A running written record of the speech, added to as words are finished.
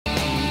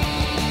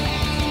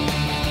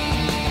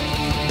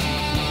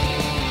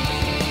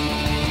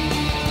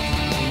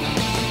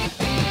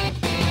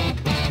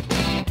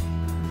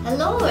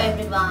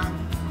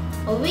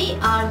everyone. We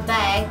are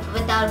back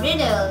with our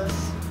riddles.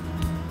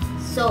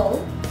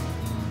 So,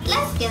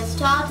 let's get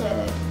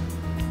started.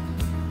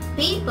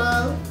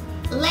 People,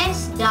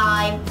 let's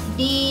dive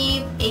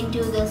deep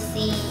into the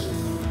sea.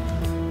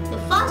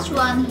 The first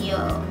one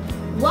here.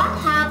 What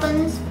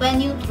happens when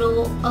you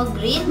throw a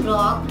green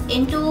rock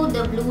into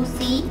the blue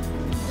sea?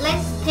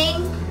 Let's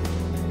think.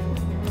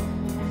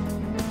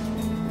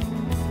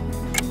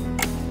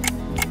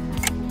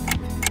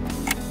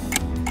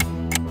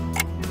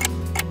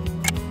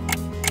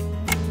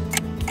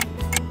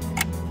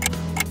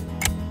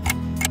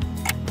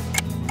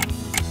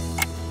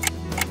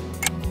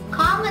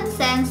 Common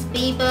sense,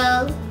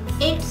 people,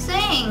 it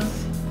sinks.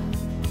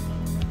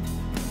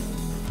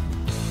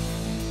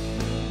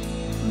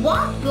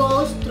 What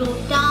goes through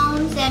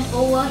towns and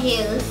over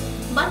hills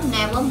but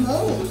never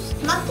moves?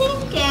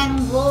 Nothing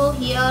can go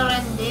here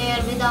and there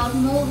without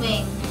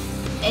moving.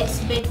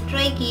 It's a bit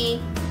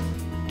tricky.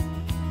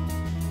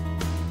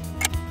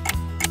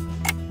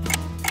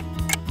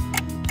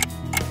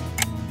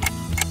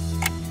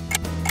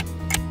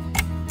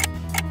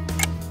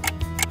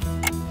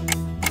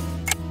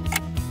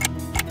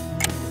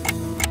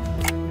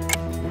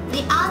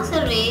 The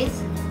answer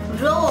is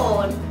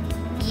road.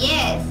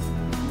 Yes,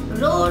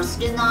 roads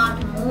do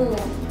not move.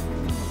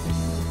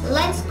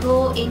 Let's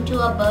go into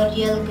a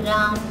burial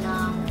ground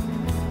now.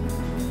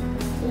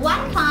 Why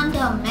can't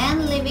a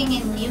man living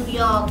in New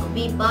York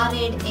be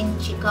buried in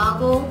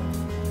Chicago?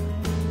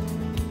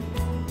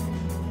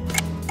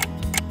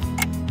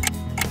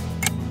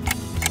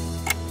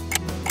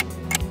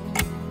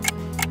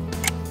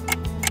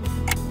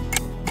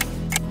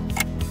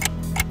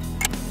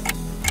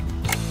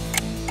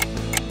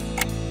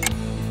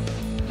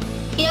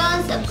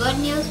 Here's the good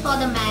news for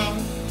the man.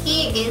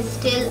 He is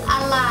still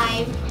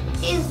alive.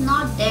 He is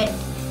not dead.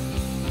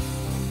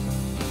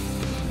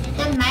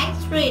 The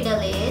next riddle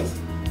is,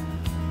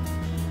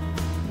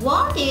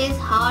 what is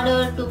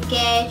harder to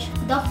catch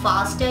the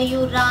faster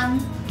you run?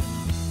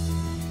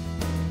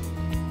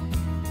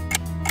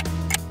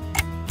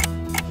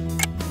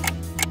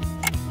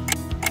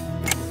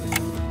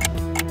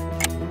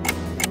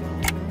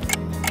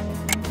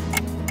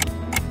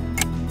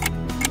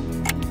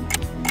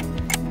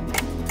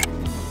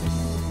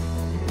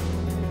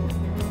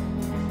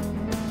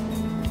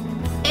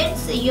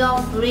 It's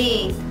your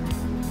breath.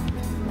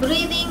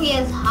 Breathing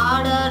is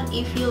harder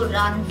if you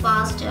run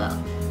faster.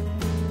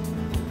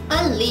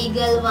 A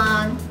legal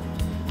one.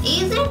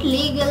 Is it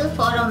legal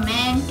for a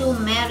man to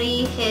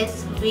marry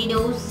his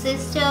widow's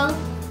sister?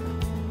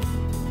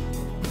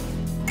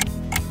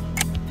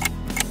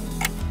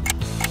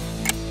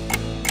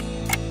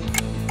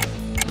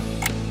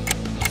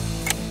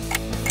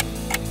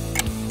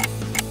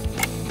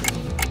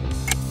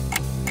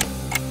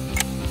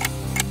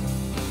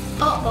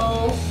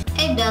 Uh-oh,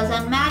 it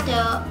doesn't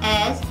matter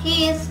as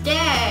he is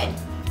dead.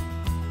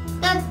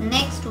 The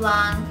next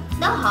one.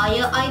 The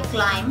higher I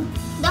climb,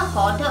 the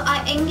hotter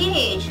I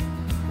engage.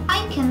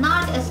 I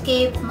cannot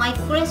escape my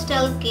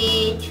crystal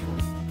cage.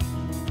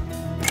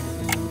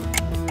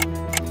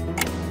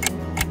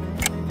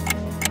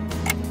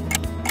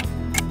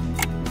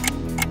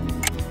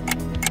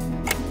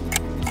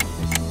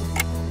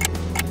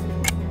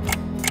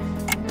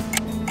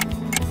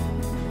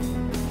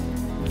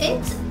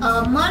 It's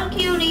a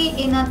mercury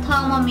in a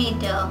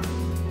thermometer.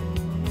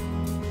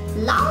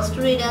 Last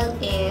riddle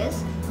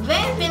is,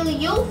 where will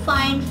you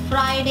find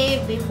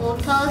Friday before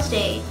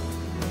Thursday?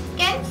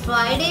 Can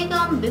Friday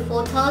come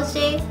before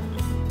Thursday?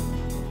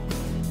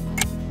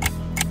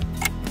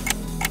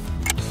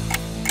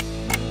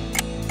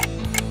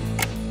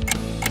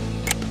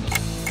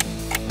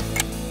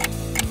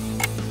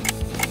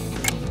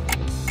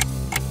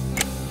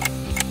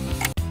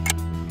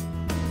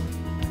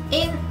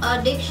 In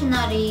a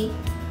dictionary.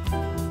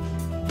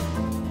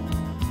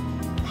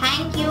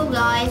 Thank you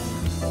guys.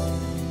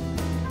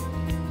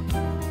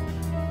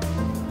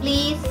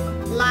 Please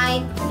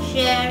like,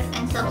 share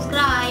and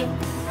subscribe.